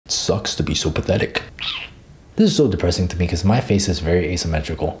Sucks to be so pathetic. This is so depressing to me because my face is very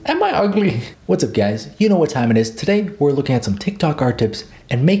asymmetrical. Am I ugly? What's up guys? You know what time it is. Today we're looking at some TikTok art tips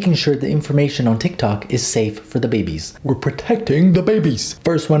and making sure the information on TikTok is safe for the babies. We're protecting the babies.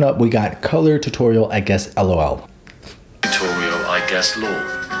 First one up, we got color tutorial, I guess LOL. Tutorial, I guess lol.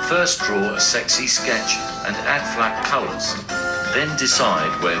 First draw a sexy sketch and add flat colors. Then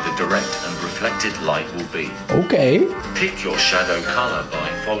decide where the direct and reflected light will be. Okay. Pick your shadow color by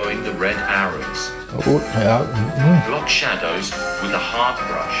following the red arrows. Block shadows with a hard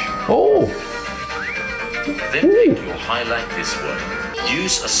brush. Oh. Then pick your highlight this way.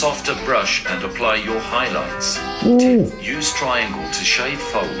 Use a softer brush and apply your highlights. Tip, use triangle to shade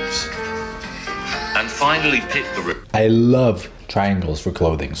folds. And finally pick the I love triangles for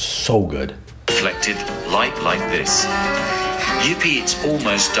clothing. So good. Reflected light like this. Yippee, it's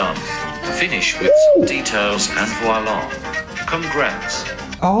almost done. Finish with some details and voila. Congrats.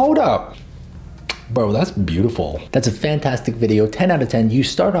 Hold up. Bro, that's beautiful. That's a fantastic video. 10 out of 10. You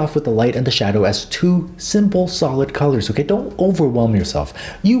start off with the light and the shadow as two simple, solid colors, okay? Don't overwhelm yourself.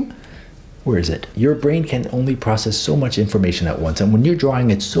 Where is it? Your brain can only process so much information at once, and when you're drawing,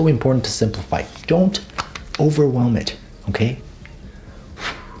 it's so important to simplify. Don't overwhelm it, okay?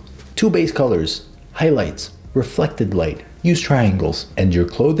 Two base colors, highlights, reflected light. Use triangles, and your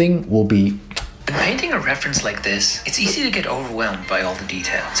clothing will be... When painting a reference like this, it's easy to get overwhelmed by all the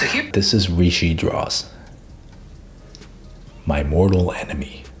detail. So here... This is Rishi Draws. My mortal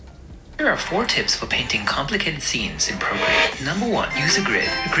enemy. Here are 4 tips for painting complicated scenes in Procreate. Number 1, use a grid.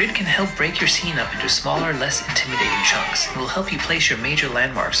 A grid can help break your scene up into smaller, less intimidating chunks. It will help you place your major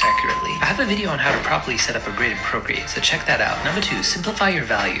landmarks accurately. I have a video on how to properly set up a grid in Procreate, so check that out. Number 2, simplify your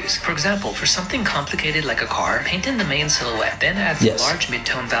values. For example, for something complicated like a car, paint in the main silhouette, then add some large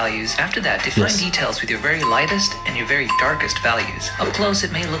mid-tone values. After that, define details with your very lightest and your very darkest values. Up close,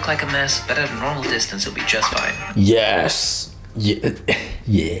 it may look like a mess, but at a normal distance, it'll be just fine. Yes.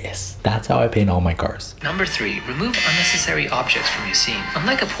 Yes, that's how I paint all my cars. Number 3, remove unnecessary objects from your scene.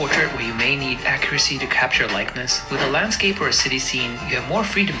 Unlike a portrait where you may need accuracy to capture likeness, with a landscape or a city scene, you have more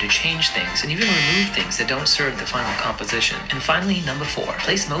freedom to change things and even remove things that don't serve the final composition. And finally, number 4,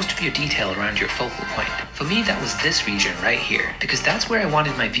 place most of your detail around your focal point. For me, that was this region right here, because that's where I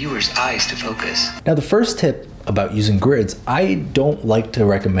wanted my viewers' eyes to focus. Now the first tip about using grids, I don't like to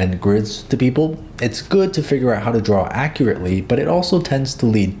recommend grids to people. It's good to figure out how to draw accurately, but it also tends to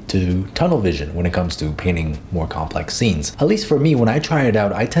lead to tunnel vision when it comes to painting more complex scenes. At least for me, when I try it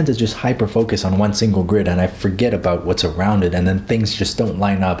out, I tend to just hyper focus on one single grid and I forget about what's around it, and then things just don't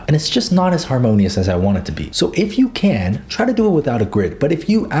line up and it's just not as harmonious as I want it to be. So if you can, try to do it without a grid, but if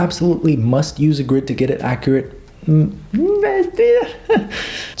you absolutely must use a grid to get it accurate,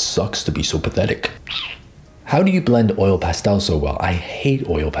 sucks to be so pathetic. How do you blend oil pastels so well? I hate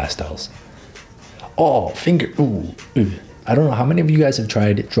oil pastels. Oh, ooh. I don't know how many of you guys have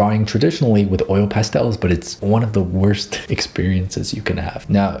tried drawing traditionally with oil pastels, but it's one of the worst experiences you can have.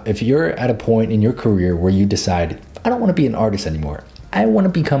 Now, if you're at a point in your career where you decide, I don't want to be an artist anymore, I want to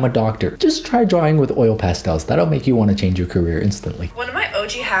become a doctor, just try drawing with oil pastels. That'll make you want to change your career instantly. One of my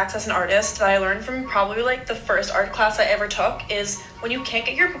OG hacks as an artist that I learned from probably like the first art class I ever took is when you can't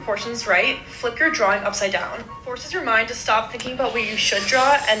get your proportions right, flip your drawing upside down. Forces your mind to stop thinking about what you should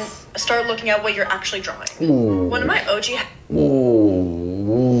draw and start looking at what you're actually drawing. Ooh. One of my OG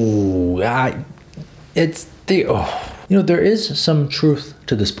You know, there is some truth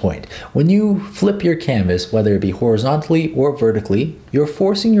to this point. When you flip your canvas, whether it be horizontally or vertically, you're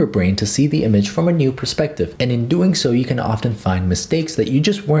forcing your brain to see the image from a new perspective. And in doing so, you can often find mistakes that you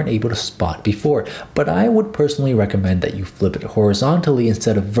just weren't able to spot before. But I would personally recommend that you flip it horizontally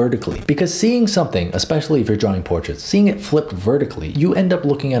instead of vertically. Because seeing something, especially if you're drawing portraits, seeing it flipped vertically, you end up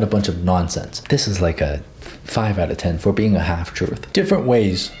looking at a bunch of nonsense. This is like a 5 out of 10 for being a half-truth. Different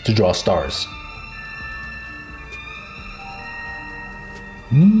ways to draw stars.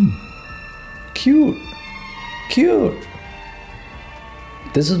 Cute.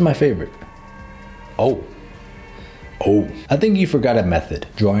 This is my favorite. Oh, I think you forgot a method.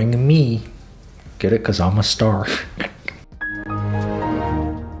 Drawing me. Get it? Cause I'm a star.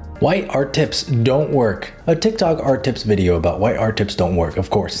 White art tips don't work. A TikTok art tips video about why art tips don't work, of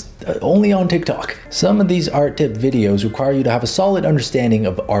course. Only on TikTok. Some of these art tip videos require you to have a solid understanding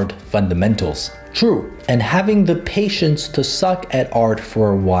of art fundamentals. True. And having the patience to suck at art for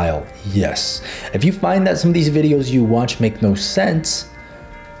a while. Yes. If you find that some of these videos you watch make no sense,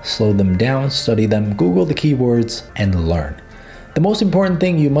 slow them down, study them, Google the keywords, and learn. The most important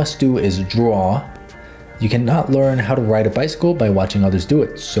thing you must do is draw. You cannot learn how to ride a bicycle by watching others do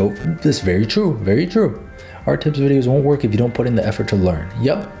it. So this is very true, very true. Art tips videos won't work if you don't put in the effort to learn.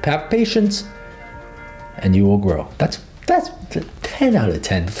 Yup, have patience and you will grow. That's 10 out of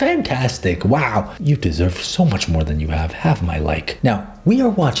 10. Fantastic. Wow. You deserve so much more than you have. Have my like. Now, we are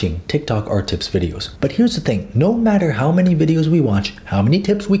watching TikTok art tips videos. But here's the thing. No matter how many videos we watch, how many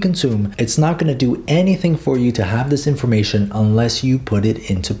tips we consume, it's not going to do anything for you to have this information unless you put it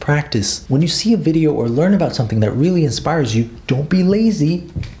into practice. When you see a video or learn about something that really inspires you, don't be lazy.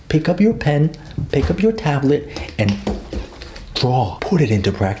 Pick up your pen, pick up your tablet, and draw. Put it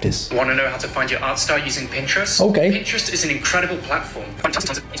into practice. Want to know how to find your art style using Pinterest? Okay. Pinterest is an incredible platform.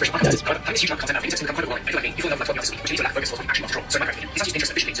 Tons of inspiration.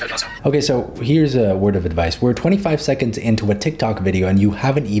 Okay, so here's a word of advice. We're 25 seconds into a TikTok video and you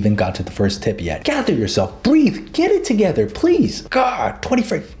haven't even got to the first tip yet. Gather yourself, breathe, get it together, please. God,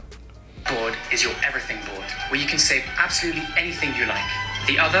 25. Board is your everything board, where you can save absolutely anything you like.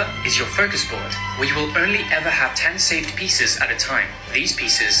 The other is your focus board, where you will only ever have 10 saved pieces at a time. These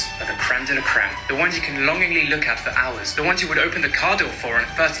pieces are the creme de la creme, the ones you can longingly look at for hours, the ones you would open the car door for on a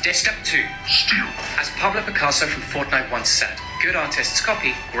first day. Step 2. Steal. As Pablo Picasso from Fortnite once said, good artists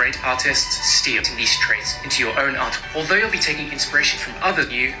copy, great artists steal niche traits into your own art, although you'll be taking inspiration from other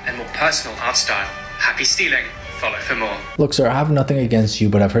new and more personal art style. Happy stealing. Follow for more. Look, sir, I have nothing against you,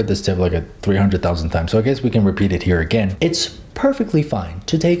 but I've heard this tip like 300,000 times, so I guess we can repeat it here again. It's perfectly fine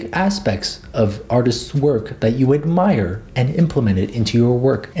to take aspects of artists' work that you admire and implement it into your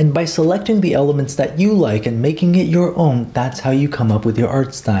work. And by selecting the elements that you like and making it your own, that's how you come up with your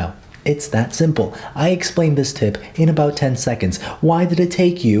art style. It's that simple. I explained this tip in about 10 seconds. Why did it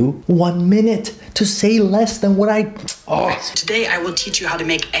take you 1 minute to say less than what I... Oh. Today I will teach you how to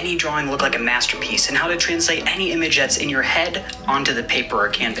make any drawing look like a masterpiece and how to translate any image that's in your head onto the paper or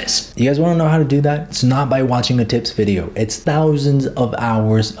canvas. You guys want to know how to do that? It's not by watching a tips video. It's thousands of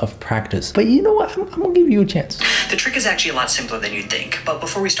hours of practice. But you know what? I'm gonna give you a chance. The trick is actually a lot simpler than you'd think. But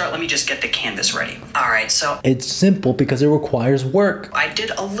before we start, let me just get the canvas ready. Alright, so... It's simple because it requires work. I did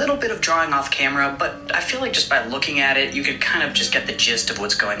a little bit of drawing off camera, but I feel like just by looking at it, you could kind of just get the gist of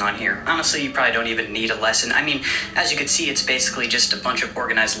what's going on here. Honestly, you probably don't even need a lesson. I mean, as you can see, it's basically just a bunch of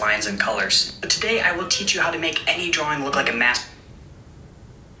organized lines and colors. But today, I will teach you how to make any drawing look like a masterpiece.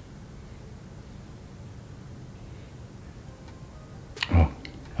 Oh,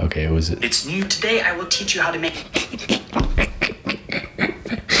 okay, it was... It's new. Today, I will teach you how to make...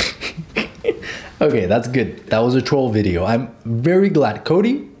 Okay, that's good. That was a troll video. I'm very glad.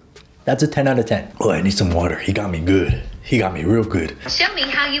 Cody, that's a 10 out of 10. Oh, I need some water. He got me good. He got me real good. Show me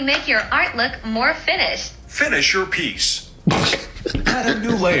how you make your art look more finished. Finish your piece. Add a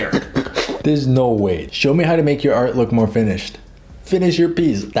new layer. There's no way. Show me how to make your art look more finished. Finish your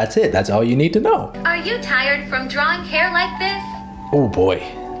piece. That's it. That's all you need to know. Are you tired from drawing hair like this? Oh boy.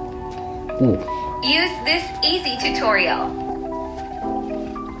 Ooh. Use this easy tutorial.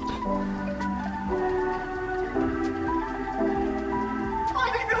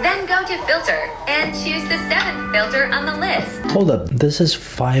 Then go to filter and choose the 7th filter on the list. Hold up, this is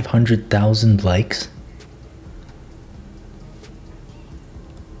 500,000 likes?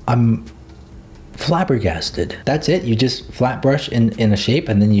 I'm flabbergasted. That's it? You just flat brush in a shape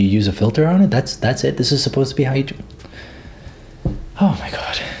and then you use a filter on it? That's it? This is supposed to be how you do... Oh my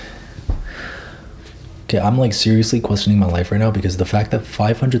god. Okay, I'm like seriously questioning my life right now because the fact that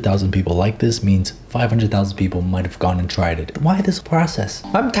 500,000 people like this means 500,000 people might have gone and tried it. Why this process?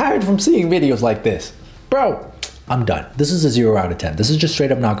 I'm tired from seeing videos like this. Bro, I'm done. This is a 0 out of 10. This is just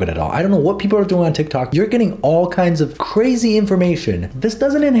straight up not good at all. I don't know what people are doing on TikTok. You're getting all kinds of crazy information. This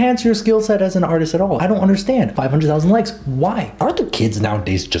doesn't enhance your skill set as an artist at all. I don't understand. 500,000 likes. Why? Aren't the kids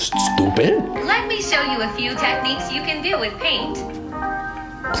nowadays just stupid? Let me show you a few techniques you can do with paint.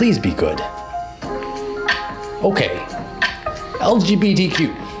 Please be good. Okay.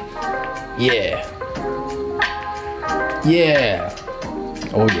 LGBTQ. Yeah. Yeah.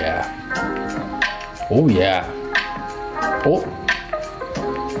 Oh yeah. Oh yeah. Oh.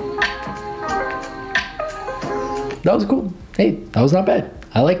 That was cool. Hey, that was not bad.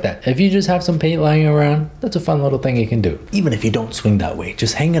 I like that. If you just have some paint lying around, that's a fun little thing you can do. Even if you don't swing that way,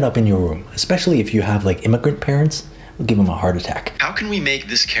 just hang it up in your room. Especially if you have like immigrant parents, it'll give them a heart attack. How can we make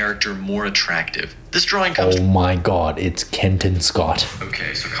this character more attractive? This drawing comes... Oh my god, it's Kenton Scott.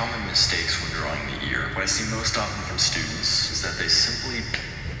 Okay, so common mistakes when drawing the ear. What I see most often from students is that they simply...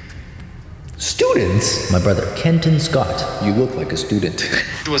 Students? My brother, Kenton Scott. You look like a student.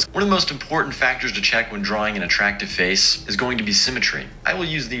 One of the most important factors to check when drawing an attractive face is going to be symmetry. I will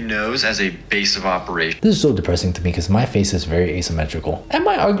use the nose as a base of operation. This is so depressing to me because my face is very asymmetrical. Am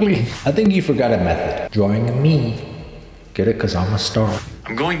I ugly? I think you forgot a method. Drawing me. Get it? Because I'm a star.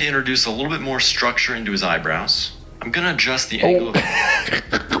 I'm going to introduce a little bit more structure into his eyebrows. I'm gonna adjust the angle of...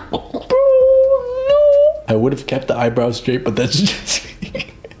 I would have kept the eyebrows straight, but that's just me.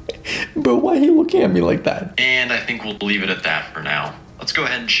 But why are you looking at me like that? And I think we'll leave it at that for now. Let's go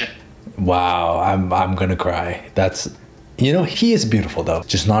ahead and check. Wow, I'm gonna cry. That's, you know, he is beautiful though,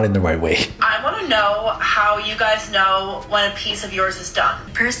 just not in the right way. I want to know how you guys know when a piece of yours is done.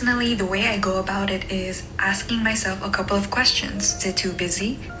 Personally, the way I go about it is asking myself a couple of questions. Is it too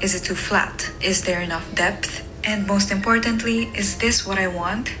busy? Is it too flat? Is there enough depth? And most importantly, is this what I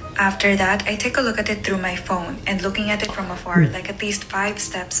want? After that, I take a look at it through my phone and looking at it from afar, like at least 5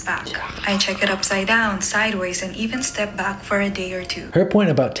 steps back. I check it upside down, sideways, and even step back for a day or two. Her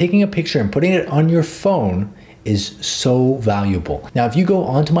point about taking a picture and putting it on your phone is so valuable. Now, if you go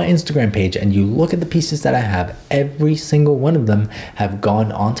onto my Instagram page and you look at the pieces that I have, every single one of them have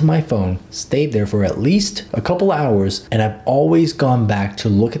gone onto my phone, stayed there for at least a couple hours, and I've always gone back to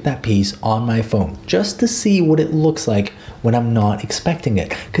look at that piece on my phone just to see what it looks like when I'm not expecting it.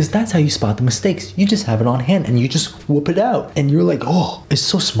 Because that's how you spot the mistakes. You just have it on hand and you just whoop it out and you're like, oh, it's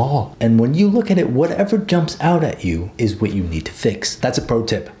so small. And when you look at it, whatever jumps out at you is what you need to fix. That's a pro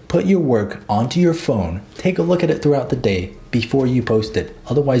tip. Put your work onto your phone, take a look at it throughout the day before you post it.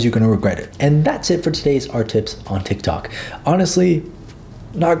 Otherwise, you're gonna regret it. And that's it for today's art tips on TikTok. Honestly,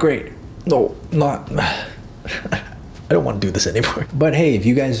 not great. No, not. I don't want to do this anymore. But hey, if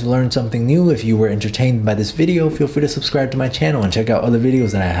you guys learned something new, if you were entertained by this video, feel free to subscribe to my channel and check out other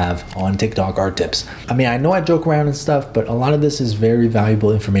videos that I have on TikTok art tips. I mean, I know I joke around and stuff, but a lot of this is very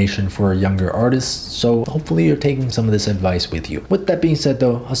valuable information for younger artists. So hopefully you're taking some of this advice with you. With that being said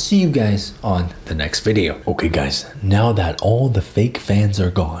though, I'll see you guys on the next video. Okay guys, now that all the fake fans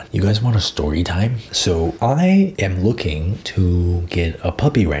are gone, you guys want a story time? So I am looking to get a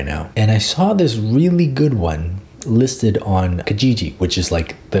puppy right now. And I saw this really good one listed on Kijiji, which is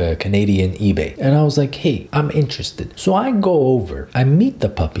like the Canadian eBay. And I was like, hey, I'm interested. So I go over, I meet the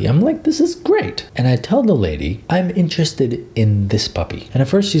puppy. I'm like, this is great. And I tell the lady, I'm interested in this puppy. And at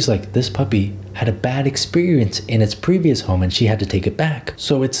first she's like, this puppy had a bad experience in its previous home and she had to take it back.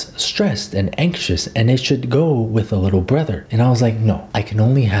 So it's stressed and anxious and it should go with a little brother. And I was like, no, I can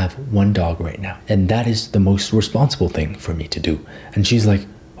only have one dog right now. And that is the most responsible thing for me to do. And she's like,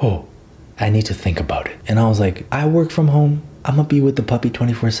 oh, I need to think about it. And I was like, I work from home. I'm gonna be with the puppy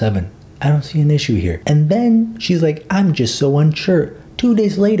 24/7. I don't see an issue here. And then she's like, I'm just so unsure. 2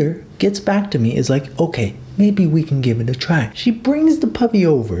 days later, gets back to me, is like, okay, maybe we can give it a try. She brings the puppy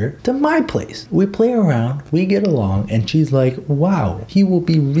over to my place. We play around, we get along, and she's like, wow, he will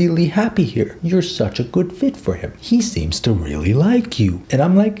be really happy here. You're such a good fit for him. He seems to really like you. And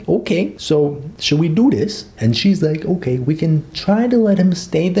I'm like, okay, so should we do this? And she's like, okay, we can try to let him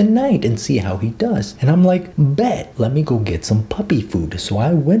stay the night and see how he does. And I'm like, bet, let me go get some puppy food. So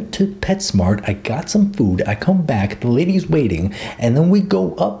I went to PetSmart, I got some food, I come back, the lady's waiting, and then we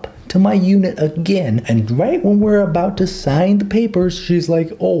go up to my unit again, and right when we're about to sign the papers, she's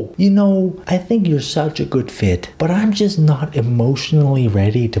like, oh, you know, I think you're such a good fit, but I'm just not emotionally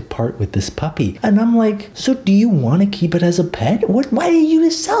ready to part with this puppy. And I'm like, so do you want to keep it as a pet? Why are you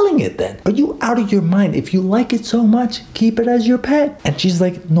just selling it then? Are you out of your mind? If you like it so much, keep it as your pet. And she's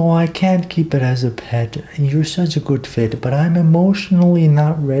like, no, I can't keep it as a pet. You're such a good fit, but I'm emotionally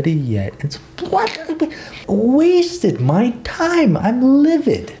not ready yet. It's what? Wasted my time. I'm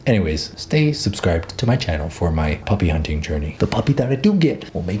livid. Anyways, stay subscribed to my channel for my puppy hunting journey. The puppy that I do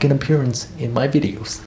get will make an appearance in my videos.